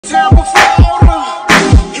Tampa, Florida,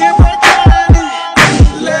 here we County.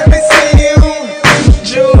 Let me see you,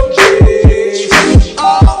 Georgie.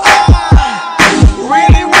 All I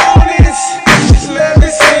really want is just let me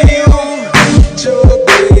see you,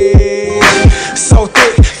 Georgie. So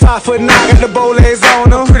thick, 5'9", got the bow legs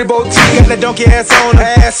on her. Pretty bow tee, got the donkey ass on her.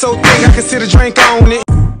 Ass so thick, I can see the drink on it.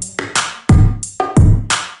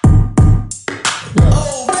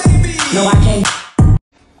 No, I can't.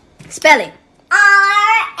 Spell it.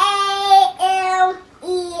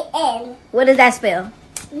 R-A-M-E-N. What does that spell?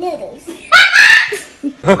 Noodles.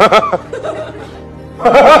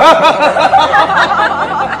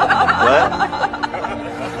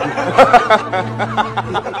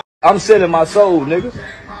 I'm selling my soul, nigga.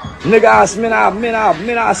 Nigga, I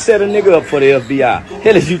set a nigga up for the FBI.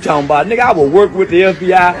 Hell is you talking about? Nigga, I will work with the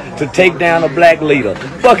FBI to take down a black leader.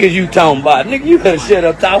 Fuck is you talking about? Nigga, you better shut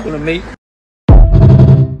up talking to me.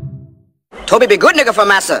 Toby be good nigga for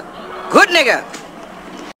massa. Good nigga.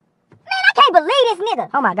 Man, I can't believe this nigga.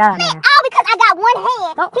 Oh my God, Man, all because I got one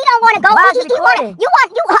hand. He don't want to go. Why is he recording?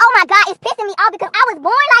 Oh my God, it's pissing me off because I was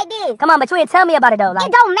born like this. Come on, but you didn't tell me about it though. Like,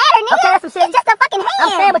 It don't matter, nigga. Okay, that's some shit. It's just a fucking hand.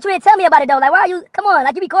 I'm saying, but you didn't tell me about it though. Like, why are you? Come on,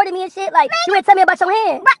 like you recorded me and shit. Like, you didn't tell me about your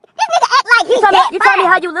hand. Bro, this nigga act like You told me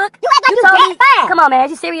how you look. You act like you told that me. fine. Come on, man.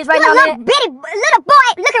 You serious right You now, a little man? bitty, little boy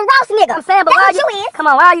looking Ross nigga. I'm saying, but That's why what you? you is. Come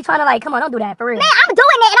on, why are you trying to like? Come on, don't do that for real. Man, I'm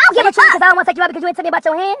doing that and I don't give a fuck. Because I don't want to take you out because you didn't tell me about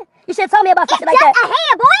your hand. You should have told me about some It's shit like just that. a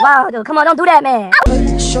hand, boy. Wow, dude, come on, don't do that, man.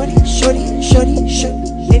 Shorty,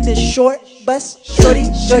 in the short bus. Shorty, in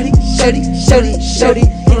the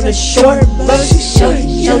short bus. Shorty,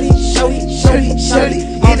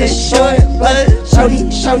 in the short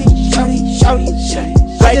bus.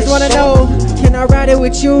 I just wanna know, can I ride it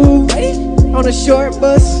with you? On a short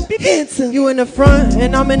bus. You in the front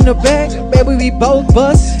and I'm in the back. Baby, we both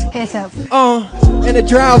bust. Hands up. And the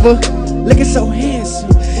driver looking so handsome.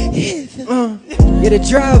 Yeah, the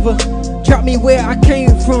driver dropped me where I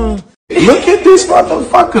came from. Look at this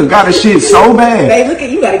motherfucker, got a shit so bad. Hey, look at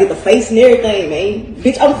you, gotta get the face and everything, man.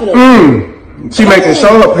 Bitch, I'm finna. She making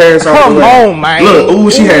show her parents on Come the way. on, man. Look,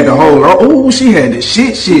 ooh, she had the whole, ooh, she had the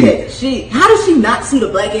shit. Shit. How does she not see the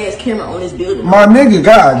black ass camera on this building? My nigga,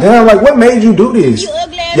 goddamn, like, what made you do this?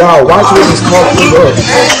 Y'all, watch when this car pull up.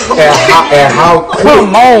 And how quick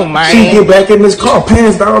Come on, man. she get back in this car,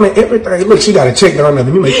 pants down and everything. Look, she got to check down there.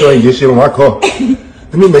 Let me make sure I ain't get shit on my car.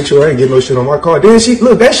 Let me make sure I ain't get no shit on my car. Then she,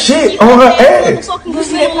 look, that shit on her ass. Look at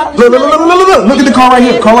the car right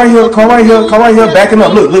here. Car right here, backing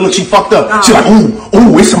up. Look, she fucked up. She like,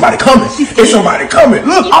 ooh, it's somebody coming. It's somebody coming.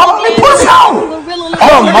 Look, all of that pussy on.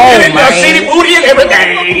 Come on, man. See the booty and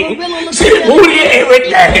everything.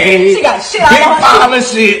 She got shit Big on her pile of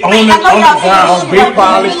shit on the ground. Big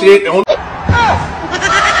pile of shit on.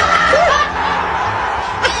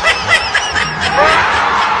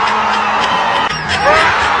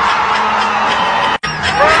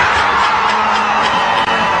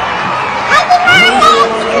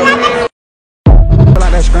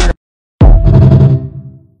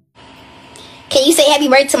 Can you say happy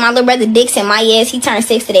birthday to my little brother Dixon, my ass? He turned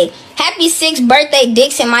 6 today. Happy 6th birthday,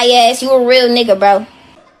 Dixon, my ass. You a real nigga, bro.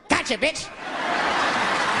 Gotcha, bitch.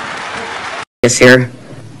 Yes, here.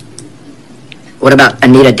 What about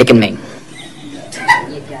Anita Dickinming?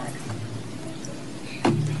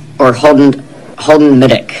 Or Holden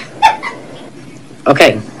Middick?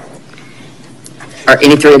 Okay. Are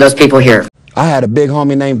any three of those people here? I had a big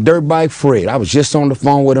homie named Dirtbike Fred. I was just on the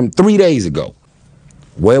phone with him 3 days ago.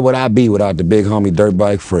 Where would I be without the big homie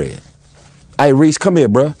Dirtbike Fred? Hey, Reese, come here,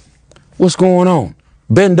 bruh. What's going on?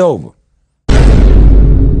 Bend over.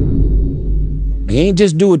 He ain't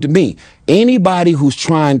just do it to me. Anybody who's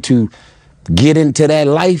trying to get into that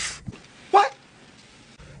life, What?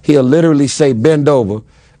 he'll literally say bend over,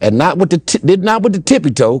 and not with the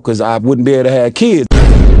tippy toe, because I wouldn't be able to have kids.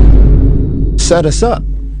 Set us up,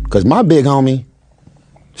 because my big homie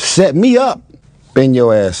set me up. Bend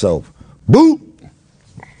your ass over. Boop.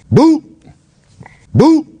 Boop,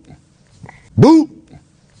 boop, boop.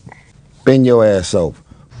 Bend your ass over.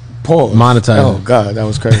 Pause. Monetize. Oh, God, that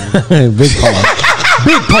was crazy. Big pause.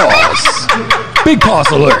 Big pause. Big pause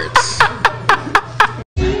alerts.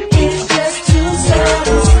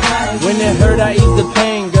 When it hurt, I ease the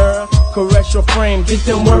pain, girl. Caress your frame, get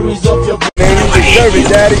them worries off your brain. Man, you deserve it,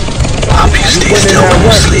 daddy. Obviously, it's still no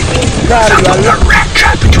sleep. Proud of you. I put a rat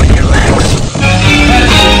trap between your legs.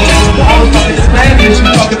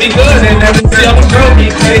 Fucking me good and never see I'm a girl be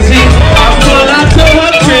crazy. I'm pulling out to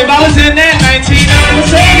her crib. I was in that 19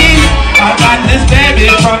 Mercedes. I got this bad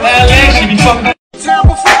bitch from LA. She be fucking.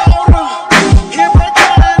 Tampa, Florida, here we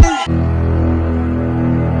County.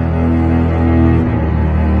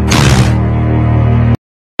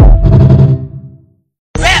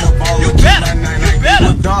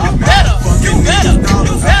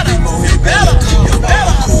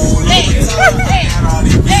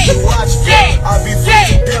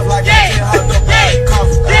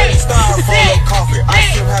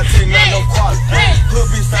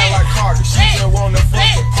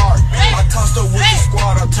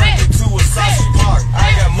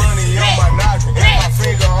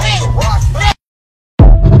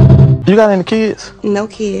 You got any kids? No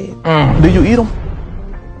kid. Do you eat them?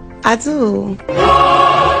 I do.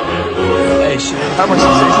 Hey, shit. How much is it?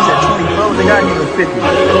 She said 20 bro. Nigga, I give her 50.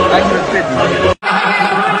 I give her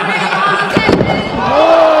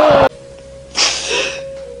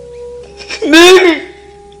 50. Nigga!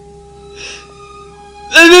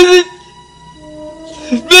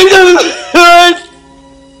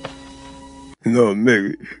 No,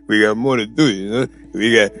 nigga, we got more to do, you know?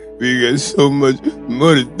 We got so much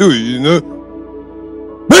more to do, you know?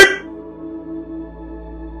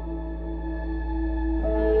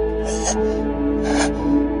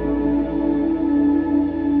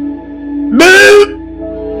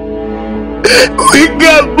 We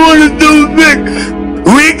got more to do, nigga.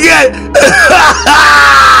 We got...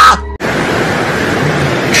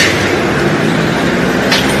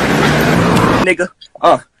 Nigga,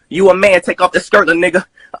 you a man, take off the skirt, nigga.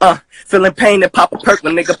 Feeling pain and pop a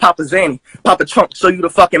Perkler, nigga, pop a Zanny. Pop a trunk, show you the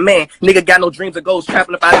fucking man. Nigga got no dreams of goals,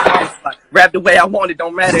 trapping up out of the spot. Rap the way I want it,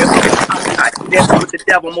 don't matter if it's hot. Dancing with the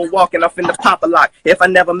devil, I'm walking off in the pop a lock. If I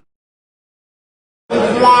never...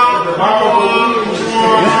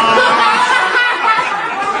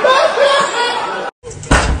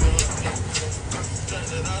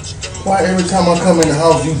 Why every time I come in the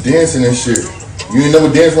house, you dancing and shit? You ain't never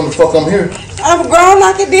dance when the fuck I'm here? I'm grown,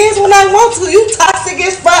 I can dance when I want to. You toxic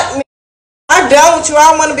as fuck. I'm done with you. I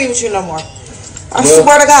don't want to be with you no more. I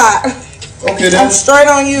swear to God. Okay, then. I'm straight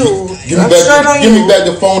on you. Give me back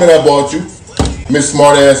the phone that I bought you, Miss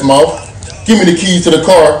Smart Ass Mouth. Give me the keys to the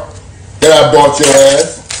car that I bought your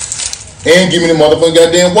ass. And give me the motherfucking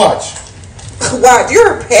goddamn watch. Wow,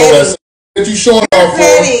 you're petty. So that's that you showing off for.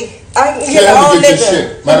 Petty. I can get all nigga.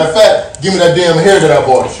 Shit. Matter of fact, give me that damn hair that I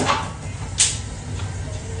bought you.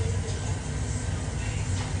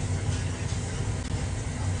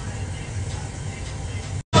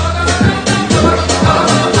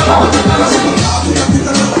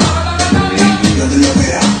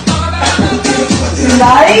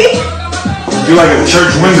 You like a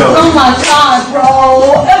church window. Oh my God,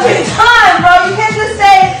 bro. Every time, bro. You can't just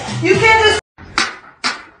say, you can't just...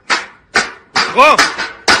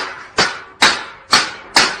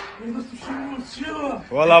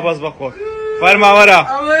 والله بس بخوف فرما ورا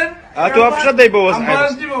هاتوا ابشر دي بوز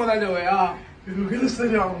عمال دي ولا دو يا كده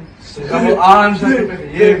سريع سريع مش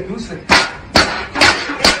هيك دوسه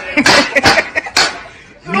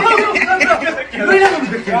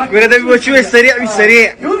ولا ده بيقول شو سريع مش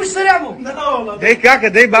سريع مش سريع مو ده كاكا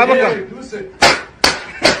ده بابا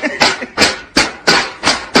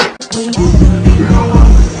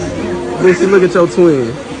Listen, look at your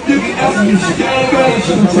twin.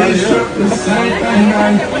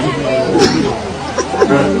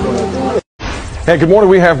 Hey, good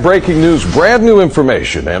morning. We have breaking news, brand new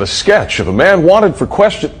information, and a sketch of a man wanted for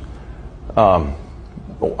question.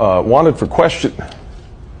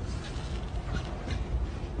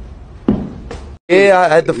 Yeah, I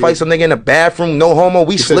had to fight some nigga in the bathroom. No homo.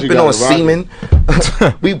 We slipping on semen.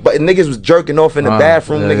 Niggas was jerking off in the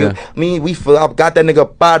bathroom, nigga. I mean, I got that nigga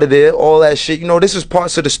up out of there. All that shit. You know, this is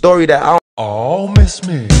parts of the story that I don't. Oh, miss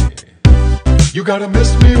me. You gotta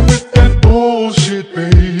miss me with that bullshit,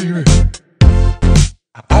 baby.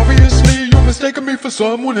 Obviously, you're mistaking me for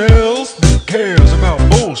someone else that cares about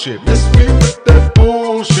bullshit. Miss me with that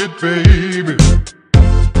bullshit, baby.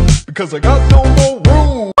 Because I got no more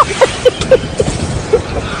room.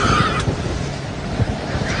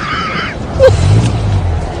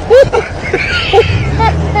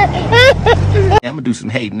 I'm gonna do some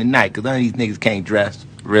hating tonight because none of these niggas can't dress,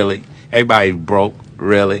 really. Everybody broke,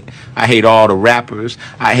 really. I hate all the rappers.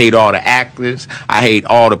 I hate all the actors. I hate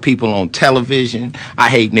all the people on television. I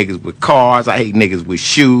hate niggas with cars. I hate niggas with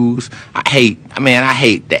shoes. I hate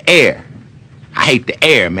the air. I hate the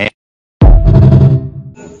air, man.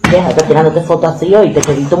 Déjate tirándote fotos así hoy, te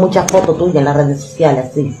edito muchas fotos tuyas en las redes sociales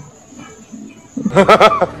así.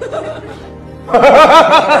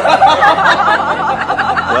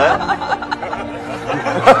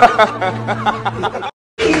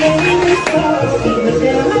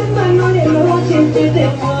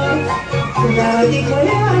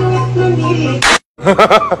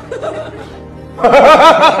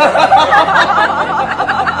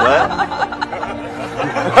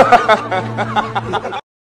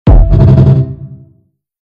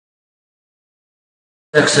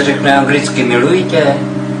 Jak se řekne anglicky milujte?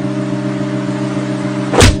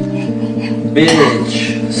 Bitch,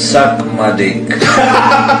 suck my dick.